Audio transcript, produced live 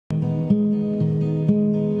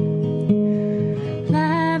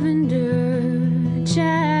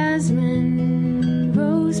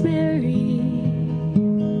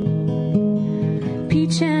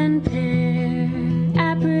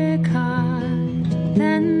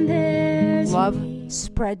Then there's Love, me.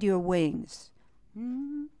 spread your wings.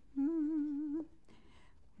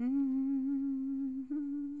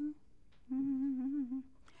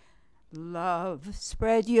 Love,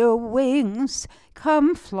 spread your wings,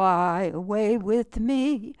 come fly away with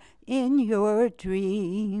me in your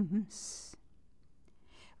dreams.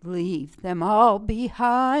 Leave them all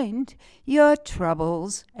behind, your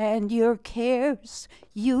troubles and your cares,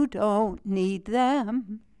 you don't need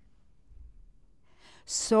them.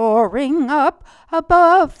 Soaring up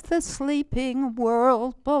above the sleeping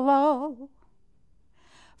world below,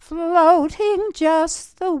 floating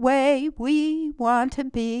just the way we want to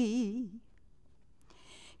be.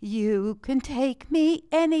 You can take me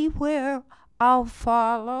anywhere, I'll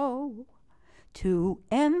follow to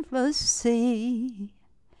endless sea,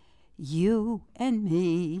 you and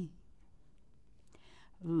me.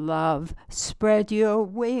 Love, spread your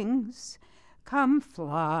wings, come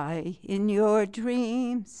fly in your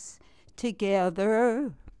dreams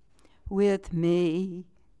together with me.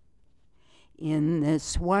 In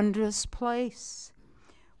this wondrous place,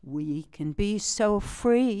 we can be so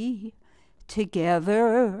free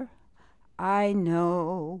together, I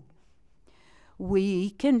know.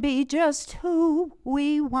 We can be just who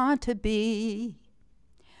we want to be.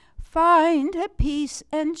 Find a peace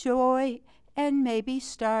and joy and maybe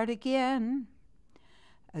start again.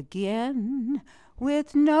 Again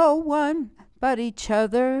with no one but each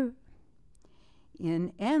other.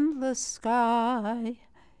 In endless sky,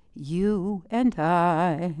 you and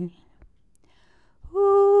I. Ooh,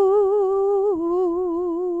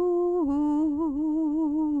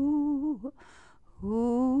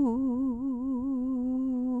 ooh.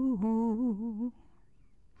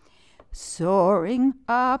 Soaring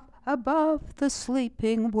up above the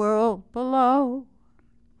sleeping world below,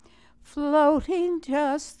 floating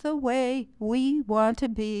just the way we want to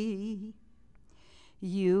be.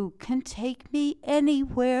 You can take me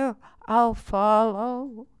anywhere, I'll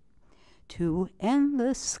follow to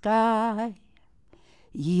endless sky,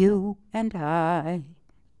 you and I.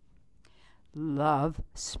 Love,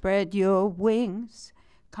 spread your wings,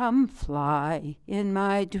 come fly in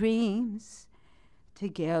my dreams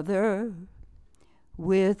together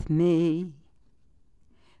with me.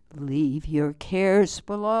 Leave your cares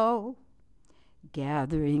below,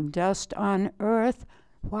 gathering dust on earth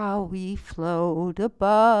while we float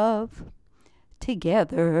above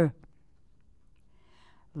together.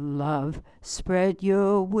 Love, spread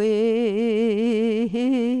your wings.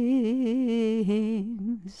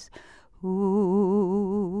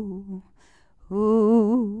 Ooh,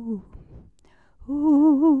 ooh,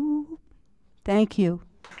 ooh. Thank you.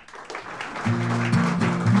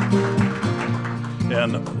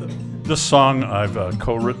 And this song I've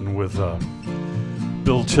co-written with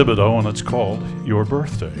Bill Thibodeau, and it's called Your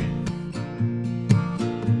Birthday.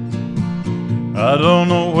 I don't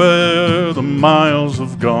know where the miles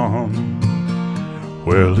have gone,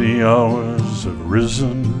 where the hours have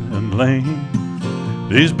risen and lain.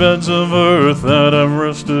 These beds of earth that I've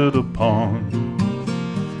rested upon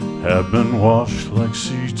have been washed like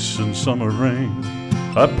seats in summer rain.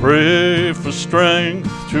 I pray for strength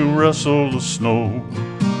to wrestle the snow,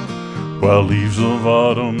 while leaves of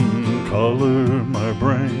autumn color my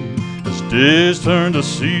brain. As days turn to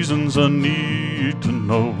seasons, I need to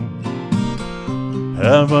know,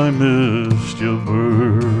 have I missed your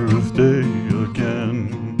birthday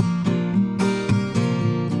again?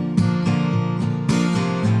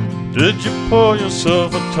 Did you pour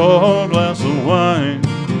yourself a tall glass of wine,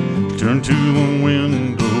 turn to the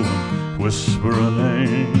window and whisper a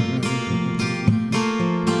name?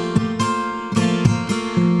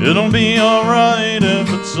 It'll be alright if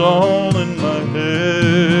it's all in my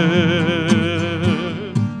head.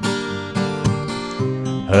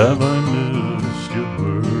 Have I missed your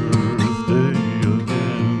birthday again?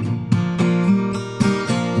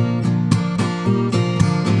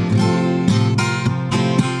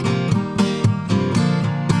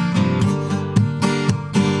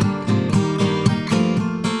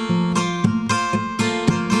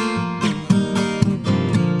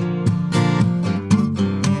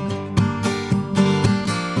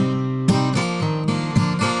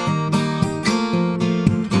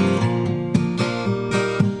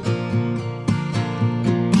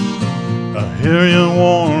 Hear you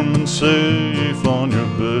warm and safe on your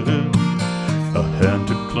bed, a hand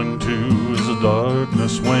to cling to as the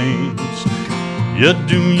darkness wanes. Yet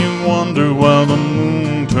do you wonder why the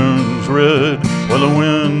moon turns red, while the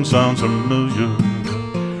wind sounds familiar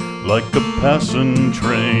like a passing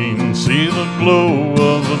train? See the glow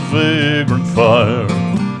of a vagrant fire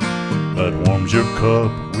that warms your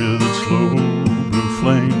cup with its slow blue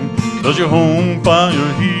flame. Does your home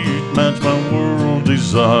fire heat match my world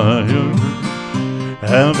desire?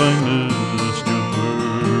 Have I missed your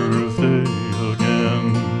birthday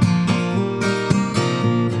again?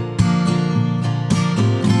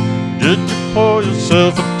 Did you pour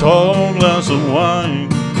yourself a tall glass of wine?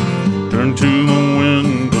 Turn to the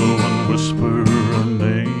window and whisper a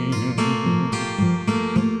name.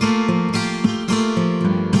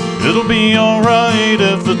 It'll be alright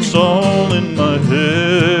if it's all in my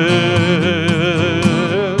head.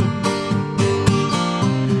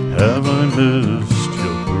 Have I missed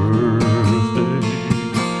your birthday?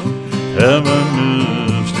 Have I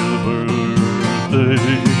missed your birthday?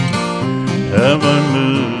 Have I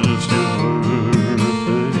missed your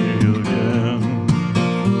birthday again?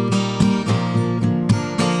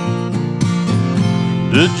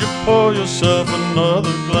 Did you pour yourself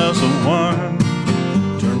another glass of wine?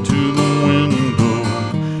 Turn to the window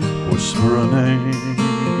and whisper a name.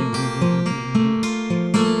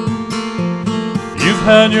 You've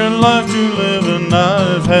had your life to live and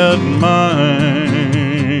I've had mine.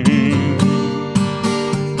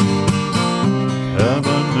 Have I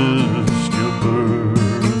missed your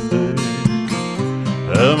birthday?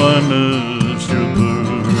 Have I missed your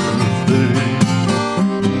birthday?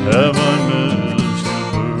 Have I missed your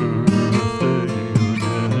birthday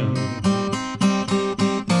again?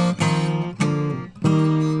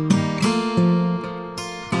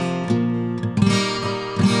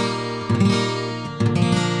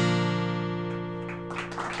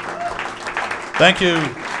 Thank you.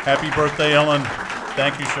 Happy birthday, Ellen.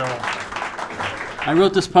 Thank you, Cheryl. I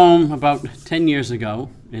wrote this poem about 10 years ago,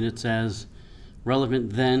 and it's as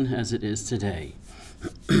relevant then as it is today.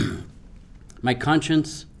 My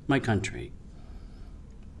conscience, my country.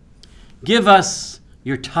 Give us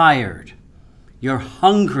your tired, your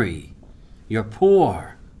hungry, your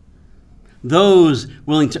poor, those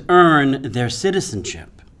willing to earn their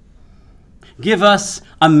citizenship. Give us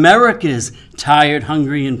America's tired,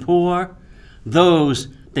 hungry, and poor, those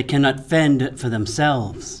that cannot fend for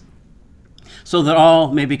themselves, so that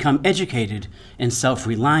all may become educated and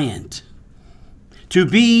self-reliant. To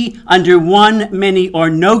be under one, many,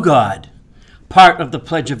 or no God, part of the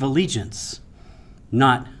Pledge of Allegiance,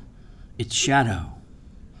 not its shadow.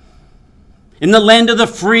 In the land of the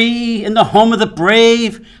free, in the home of the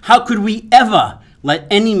brave, how could we ever let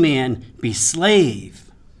any man be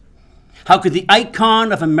slave? How could the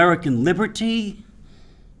icon of American liberty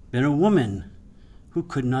been a woman who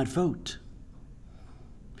could not vote?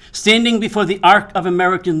 Standing before the Ark of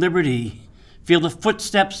American liberty, feel the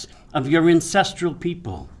footsteps of your ancestral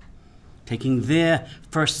people, taking their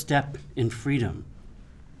first step in freedom.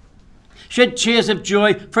 Shed cheers of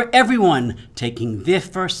joy for everyone taking their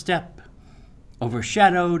first step,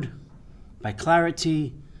 overshadowed by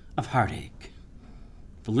clarity of heartache.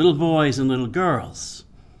 For little boys and little girls,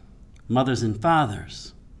 mothers and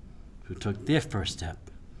fathers who took their first step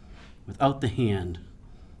without the hand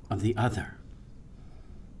of the other.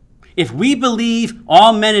 If we believe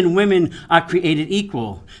all men and women are created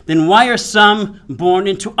equal, then why are some born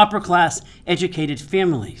into upper-class educated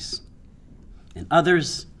families and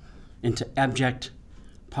others into abject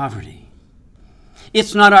poverty?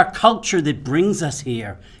 It's not our culture that brings us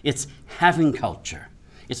here, it's having culture.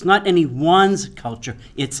 It's not anyone's culture,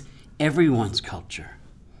 it's everyone's culture.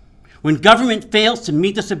 When government fails to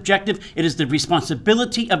meet this objective, it is the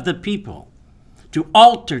responsibility of the people to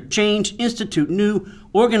alter, change, institute new,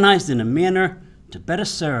 organized in a manner to better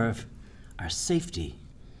serve our safety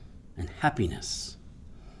and happiness.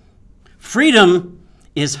 Freedom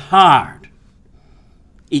is hard.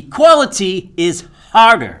 Equality is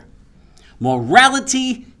harder.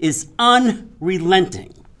 Morality is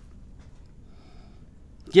unrelenting.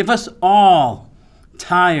 Give us all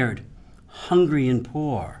tired, hungry, and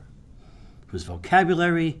poor, whose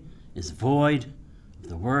vocabulary is void of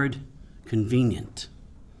the word convenient.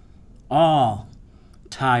 All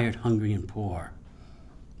tired, hungry, and poor,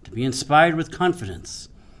 to be inspired with confidence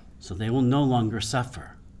so they will no longer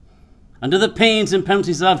suffer. Under the pains and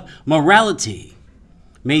penalties of morality,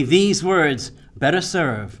 may these words better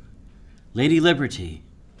serve Lady Liberty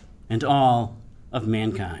and all of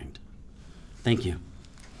mankind. Thank you.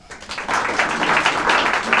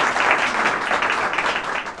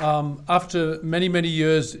 After many, many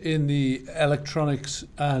years in the electronics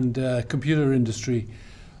and computer industry,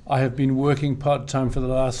 I have been working part-time for the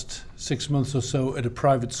last 6 months or so at a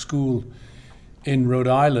private school in Rhode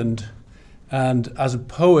Island. And as a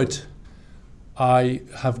poet, I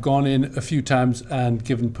have gone in a few times and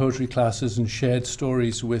given poetry classes and shared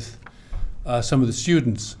stories with some of the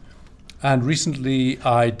students. And recently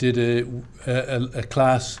I did a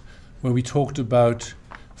class where we talked about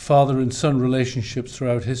father and son relationships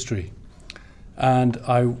throughout history. And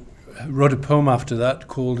I wrote a poem after that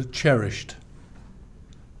called Cherished.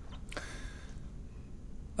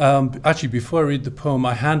 Actually, before I read the poem,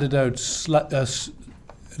 I handed out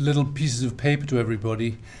little pieces of paper to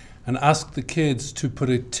everybody and asked the kids to put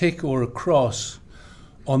a tick or a cross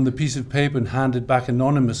on the piece of paper and hand it back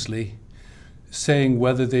anonymously, saying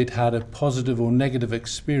whether they'd had a positive or negative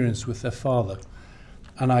experience with their father.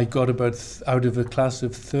 And I got about, out of a class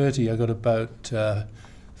of 30, I got about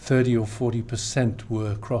 30 or 40%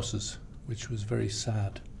 were crosses, which was very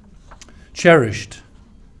sad. Cherished.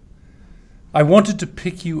 I wanted to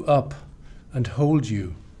pick you up and hold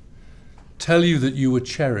you, tell you that you were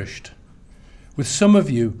cherished. With some of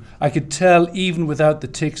you, I could tell even without the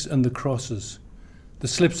ticks and the crosses, the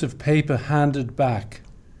slips of paper handed back.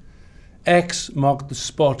 X marked the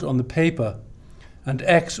spot on the paper, and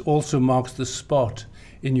X also marks the spot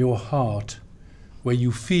in your heart where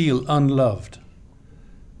you feel unloved,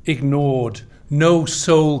 ignored, no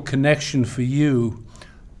soul connection for you,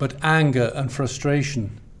 but anger and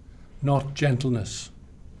frustration, not gentleness.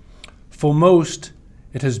 For most,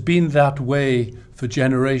 it has been that way for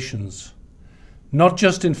generations, not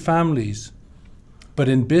just in families, but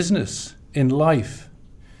in business, in life.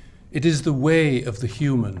 It is the way of the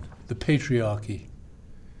human, the patriarchy.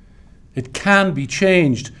 It can be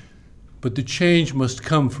changed, but the change must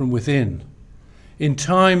come from within. In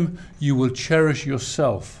time, you will cherish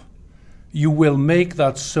yourself. You will make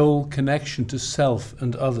that soul connection to self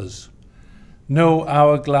and others. No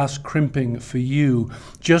hourglass crimping for you,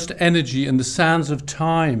 just energy and the sands of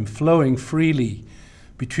time flowing freely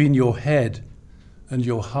between your head and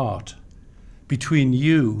your heart, between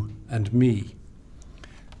you and me.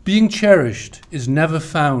 Being cherished is never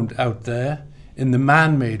found out there in the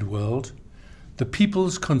man-made world, the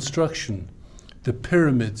people's construction, the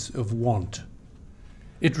pyramids of want.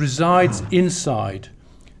 It resides inside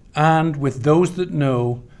and with those that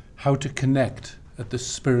know how to connect at the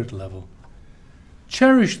spirit level.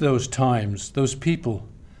 Cherish those times, those people.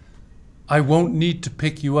 I won't need to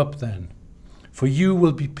pick you up then, for you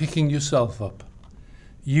will be picking yourself up.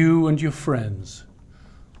 You and your friends,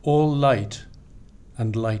 all light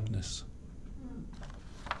and lightness.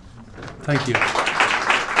 Thank you.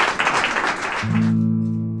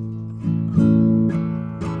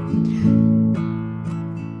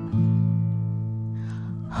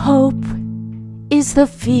 Hope is the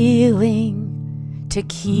feeling to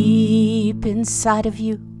keep inside of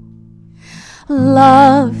you.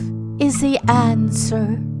 Love is the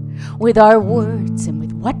answer with our words and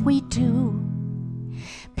with what we do.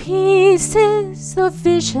 Peace is the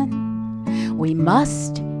vision we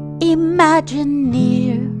must imagine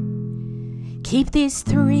near. Keep these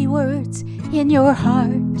three words in your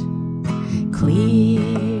heart clear.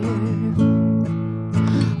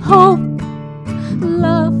 Hope,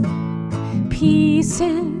 love, peace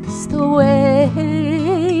is the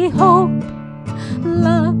way. Hope,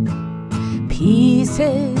 love, peace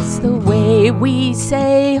is the way. We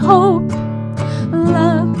say hope,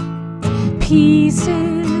 love, peace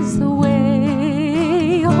is the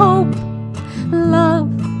way. Hope,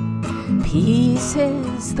 love, peace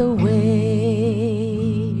is the way.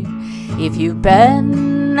 If you've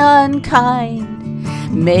been unkind,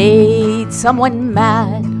 made someone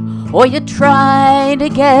mad, or you're trying to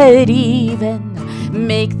get even,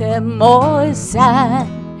 make them more sad.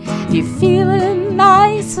 If you're feeling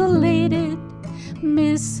isolated,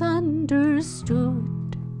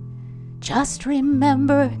 misunderstood, just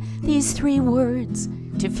remember these three words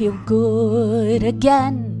to feel good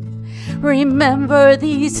again. Remember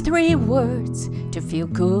these three words to feel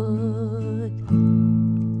good.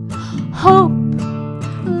 Hope,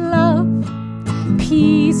 love,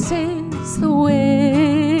 peace is the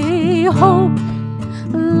way. Hope,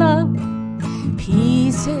 love,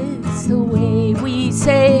 peace is the way. We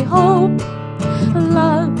say hope,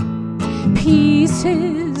 love, peace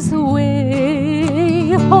is the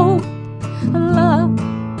way. Hope, love,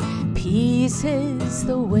 peace is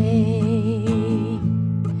the way.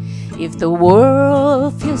 If the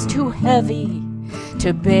world feels too heavy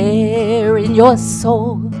to bear in your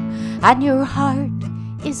soul, and your heart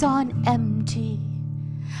is on empty,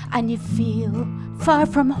 and you feel far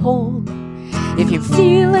from whole, if you're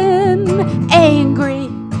feeling angry,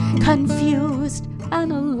 confused,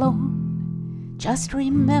 and alone, just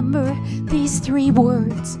remember these three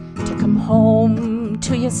words to come home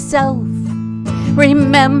to yourself.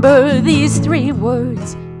 Remember these three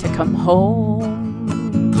words to come home.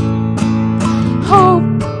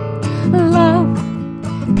 Hope, love,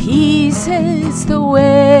 peace is the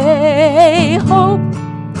way. Hope,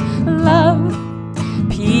 love,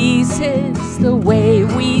 peace is the way.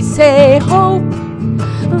 We say hope,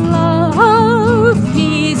 love,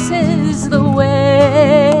 peace is the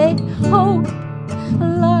way. Hope,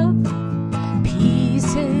 love,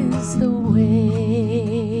 peace is the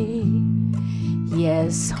way.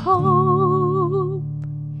 Yes, hope,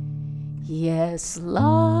 yes,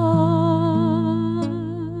 love,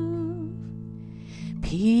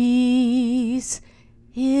 peace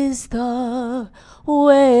is the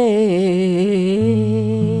way.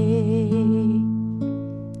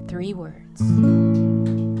 3 words.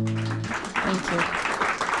 Thank you.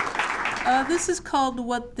 This is called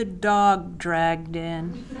What the Dog Dragged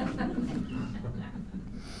In.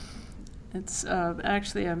 It's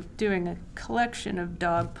actually, I'm doing a collection of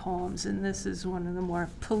dog poems, and this is one of the more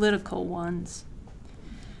political ones.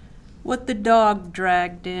 What the Dog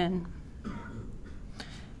Dragged In.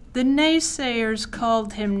 The naysayers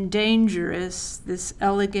called him dangerous, this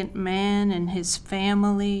elegant man and his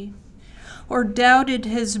family, or doubted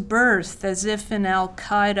his birth as if an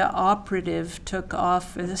Al-Qaeda operative took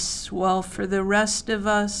office, while for the rest of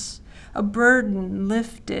us, a burden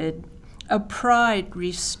lifted, a pride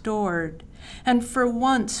restored, and for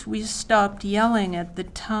once we stopped yelling at the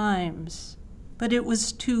Times. But it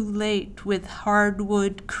was too late, with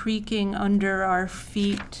hardwood creaking under our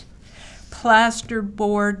feet,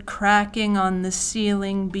 plasterboard cracking on the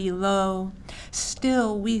ceiling below.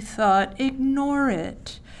 Still, we thought, ignore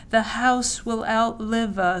it. The house will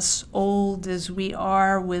outlive us, old as we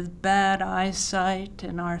are with bad eyesight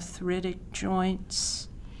and arthritic joints.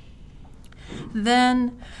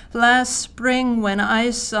 Then, last spring, when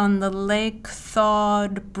ice on the lake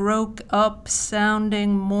thawed, broke up,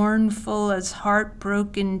 sounding mournful as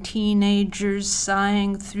heartbroken teenagers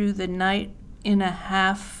sighing through the night in a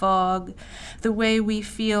half fog, the way we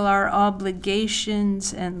feel our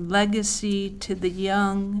obligations and legacy to the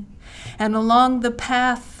young. And along the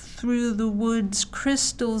path through the woods,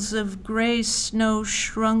 crystals of gray snow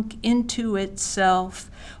shrunk into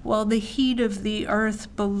itself, while the heat of the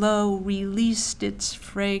earth below released its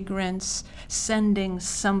fragrance, sending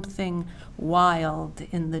something wild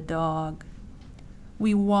in the dog.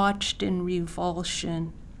 We watched in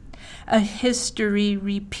revulsion, a history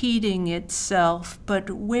repeating itself,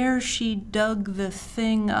 but where she dug the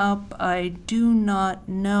thing up, I do not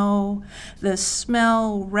know. The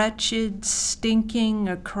smell wretched, stinking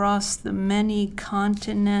across the many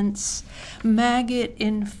continents, maggot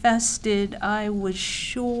infested, I was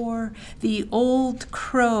sure, the old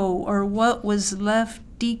crow or what was left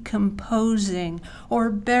decomposing,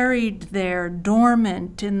 or buried there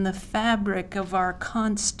dormant in the fabric of our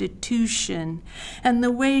Constitution, and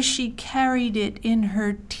the way she carried it in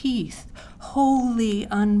her teeth, wholly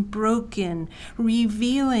unbroken,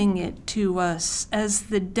 revealing it to us as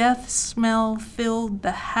the death smell filled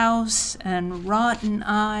the house and rotten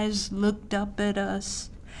eyes looked up at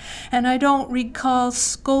us. And I don't recall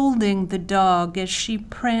scolding the dog as she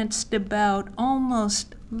pranced about,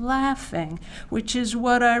 almost laughing, which is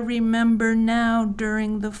what I remember now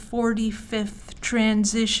during the 45th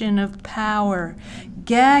transition of power,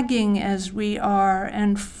 gagging as we are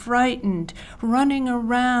and frightened, running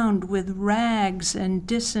around with rags and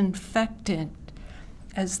disinfectant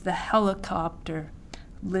as the helicopter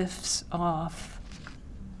lifts off.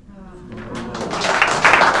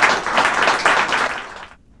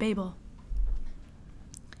 Babel.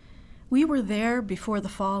 We were there before the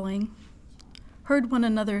falling, heard one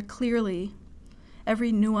another clearly,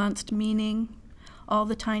 every nuanced meaning, all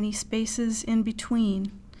the tiny spaces in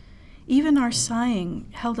between. Even our sighing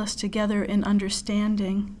held us together in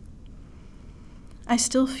understanding. I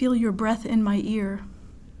still feel your breath in my ear,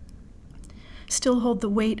 still hold the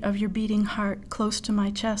weight of your beating heart close to my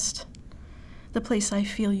chest, the place I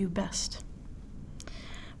feel you best.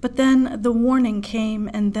 But then the warning came,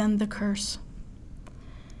 and then the curse.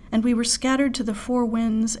 And we were scattered to the four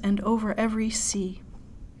winds and over every sea.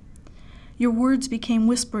 Your words became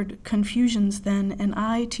whispered confusions then, and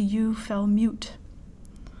I to you fell mute.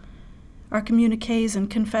 Our communiques and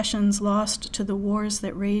confessions lost to the wars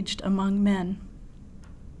that raged among men.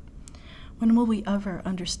 When will we ever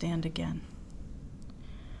understand again?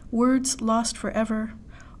 Words lost forever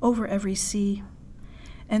over every sea,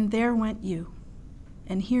 and there went you.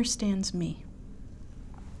 And here stands me.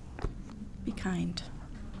 Be kind.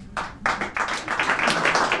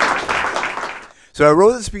 So I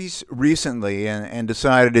wrote this piece recently and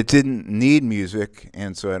decided it didn't need music,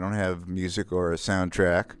 and so I don't have music or a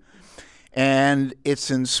soundtrack. And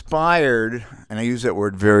it's inspired, and I use that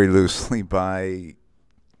word very loosely, by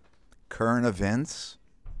current events,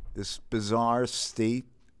 this bizarre state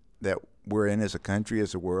that we're in as a country,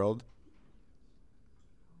 as a world.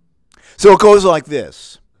 So it goes like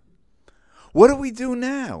this. What do we do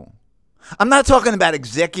now? I'm not talking about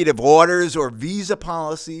executive orders or visa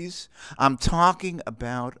policies. I'm talking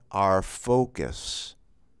about our focus.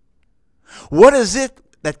 What is it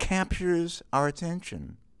that captures our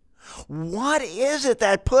attention? What is it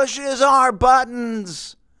that pushes our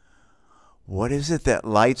buttons? What is it that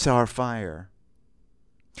lights our fire?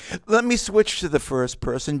 Let me switch to the first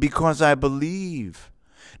person because I believe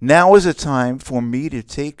now is a time for me to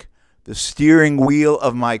take the steering wheel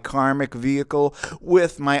of my karmic vehicle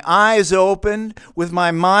with my eyes open, with my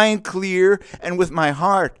mind clear, and with my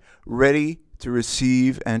heart ready to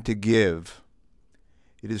receive and to give.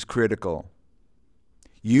 It is critical.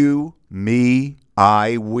 You, me,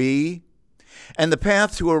 I, we, and the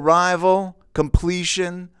path to arrival,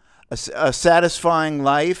 completion, a satisfying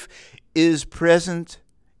life is present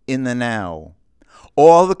in the now.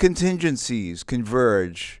 All the contingencies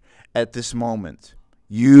converge at this moment.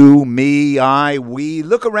 You, me, I, we.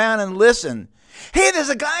 Look around and listen. Hey, there's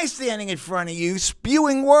a guy standing in front of you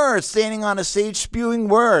spewing words, standing on a stage spewing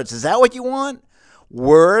words. Is that what you want?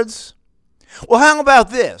 Words? Well, how about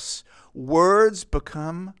this? Words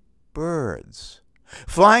become birds,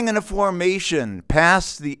 flying in a formation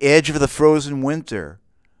past the edge of the frozen winter.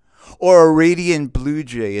 Or a radiant blue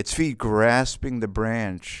jay, its feet grasping the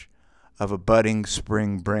branch of a budding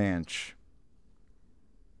spring branch.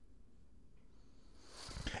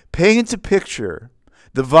 Paint a picture,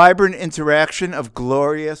 the vibrant interaction of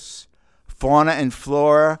glorious fauna and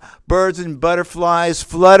flora, birds and butterflies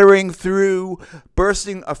fluttering through,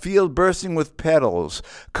 a field bursting with petals,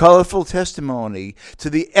 colorful testimony to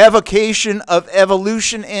the evocation of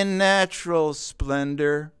evolution in natural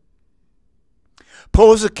splendor.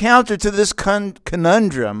 Pose a counter to this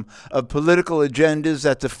conundrum of political agendas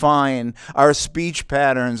that define our speech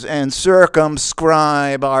patterns and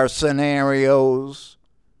circumscribe our scenarios.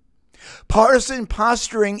 Partisan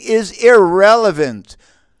posturing is irrelevant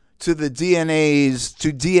to DNA's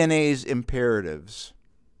imperatives.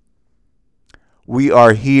 We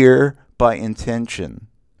are here by intention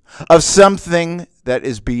of something that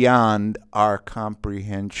is beyond our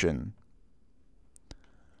comprehension.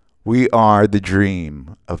 We are the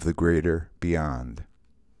dream of the greater beyond.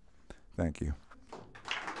 Thank you.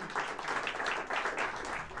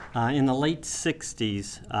 In the late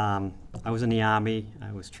 60s, I was in the Army.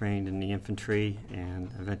 I was trained in the infantry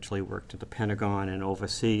and eventually worked at the Pentagon and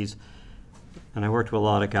overseas. And I worked with a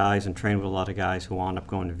lot of guys and trained with a lot of guys who wound up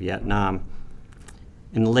going to Vietnam.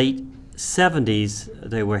 In the late 70s,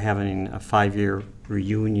 they were having a 5-year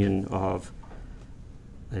reunion of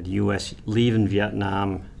the U.S. leaving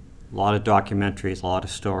Vietnam. A lot of documentaries, a lot of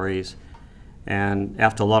stories. And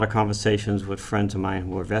after a lot of conversations with friends of mine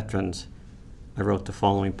who were veterans, I wrote the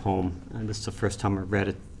following poem. And this is the first time I've read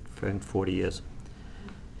it in 40 years.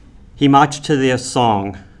 He marched to their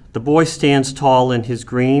song. The boy stands tall in his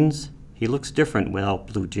greens. He looks different without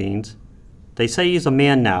blue jeans. They say he's a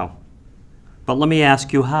man now. But let me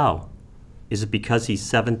ask you how. Is it because he's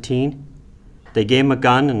 17? They gave him a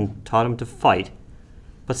gun and taught him to fight.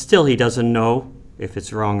 But still he doesn't know if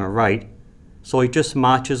it's wrong or right, so he just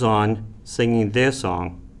marches on, singing their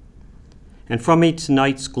song. And from each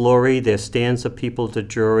night's glory there stands a people to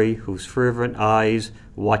jury whose fervent eyes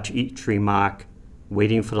watch each remark,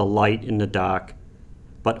 waiting for the light in the dark,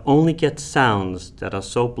 but only get sounds that are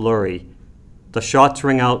so blurry. The shots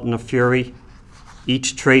ring out in a fury,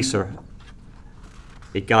 each tracer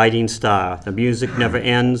a guiding star. The music never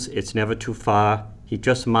ends, it's never too far. He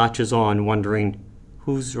just marches on, wondering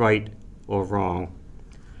who's right or wrong.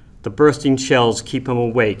 The bursting shells keep him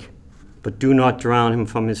awake, but do not drown him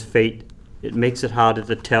from his fate. It makes it harder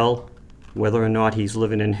to tell whether or not he's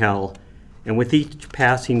living in hell. And with each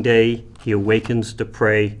passing day, he awakens to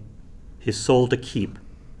pray, his soul to keep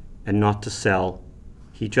and not to sell.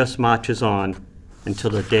 He just marches on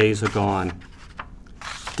until the days are gone.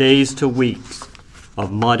 Days to weeks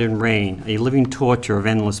of mud and rain, a living torture of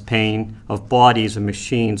endless pain, of bodies and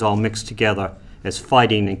machines all mixed together as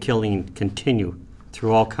fighting and killing continue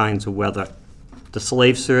through all kinds of weather. The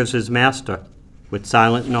slave serves his master with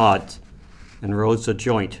silent nods and rolls a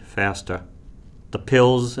joint faster. The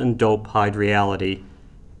pills and dope hide reality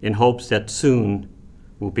in hopes that soon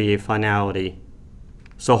will be a finality.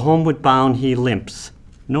 So homeward bound he limps,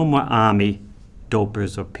 no more army,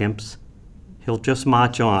 dopers or pimps. He'll just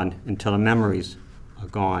march on until the memories are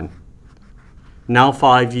gone. Now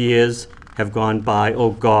 5 years have gone by, oh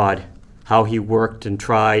God, how he worked and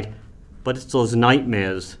tried, but it's those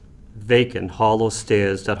nightmares, vacant, hollow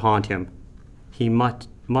stares that haunt him. He must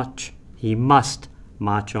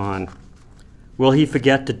march on. Will he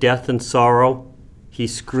forget the death and sorrow? He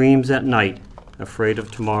screams at night afraid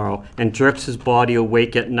of tomorrow, and jerks his body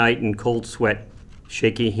awake at night in cold sweat,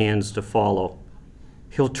 shaky hands to follow.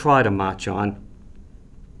 He'll try to march on.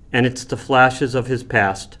 And it's the flashes of his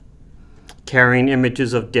past, carrying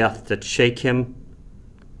images of death that shake him,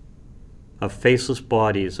 of faceless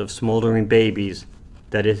bodies, of smoldering babies,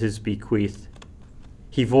 that is his bequeath.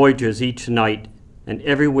 He voyages each night, and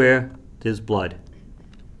everywhere there's blood.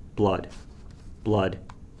 Blood. Blood.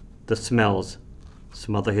 The smells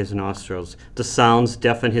smother his nostrils. The sounds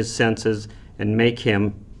deafen his senses and make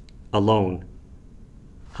him alone.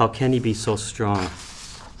 How can he be so strong?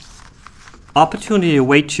 Opportunity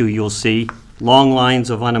awaits you, you'll see. Long lines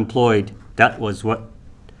of unemployed. That's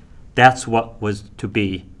what was to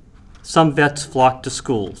be. Some vets flocked to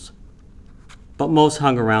schools, but most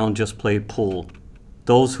hung around, just played pool.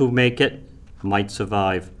 Those who make it might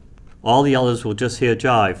survive. All the others will just hear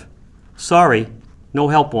jive. Sorry, no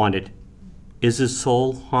help wanted. Is his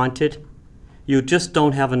soul haunted? You just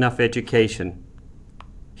don't have enough education.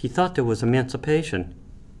 He thought there was emancipation.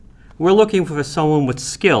 We're looking for someone with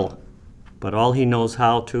skill, but all he knows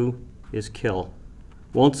how to is kill.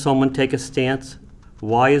 Won't someone take a stance?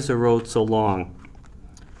 Why is the road so long?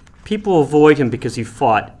 People avoid him because he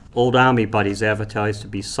fought. Old army buddies advertised to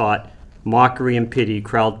be sought. Mockery and pity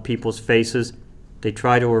crowd people's faces. They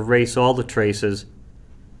try to erase all the traces.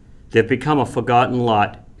 They've become a forgotten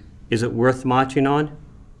lot. Is it worth marching on?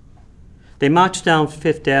 They marched down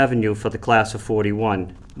Fifth Avenue for the class of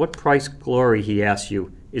 41. What price glory, he asks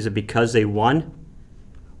you. Is it because they won?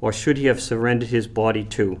 Or should he have surrendered his body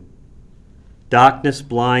too? Darkness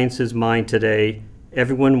blinds his mind today.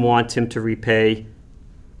 Everyone wants him to repay.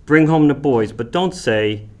 Bring home the boys, but don't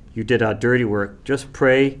say you did our dirty work. Just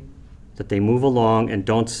pray that they move along and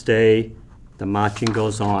don't stay. The marching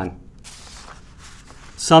goes on.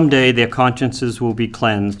 Someday their consciences will be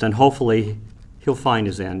cleansed, and hopefully he'll find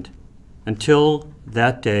his end. Until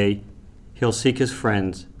that day, he'll seek his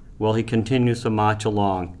friends while he continues to march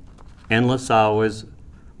along. Endless hours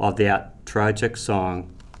of that tragic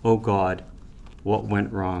song, oh God, what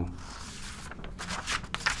went wrong?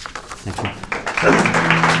 Thank you.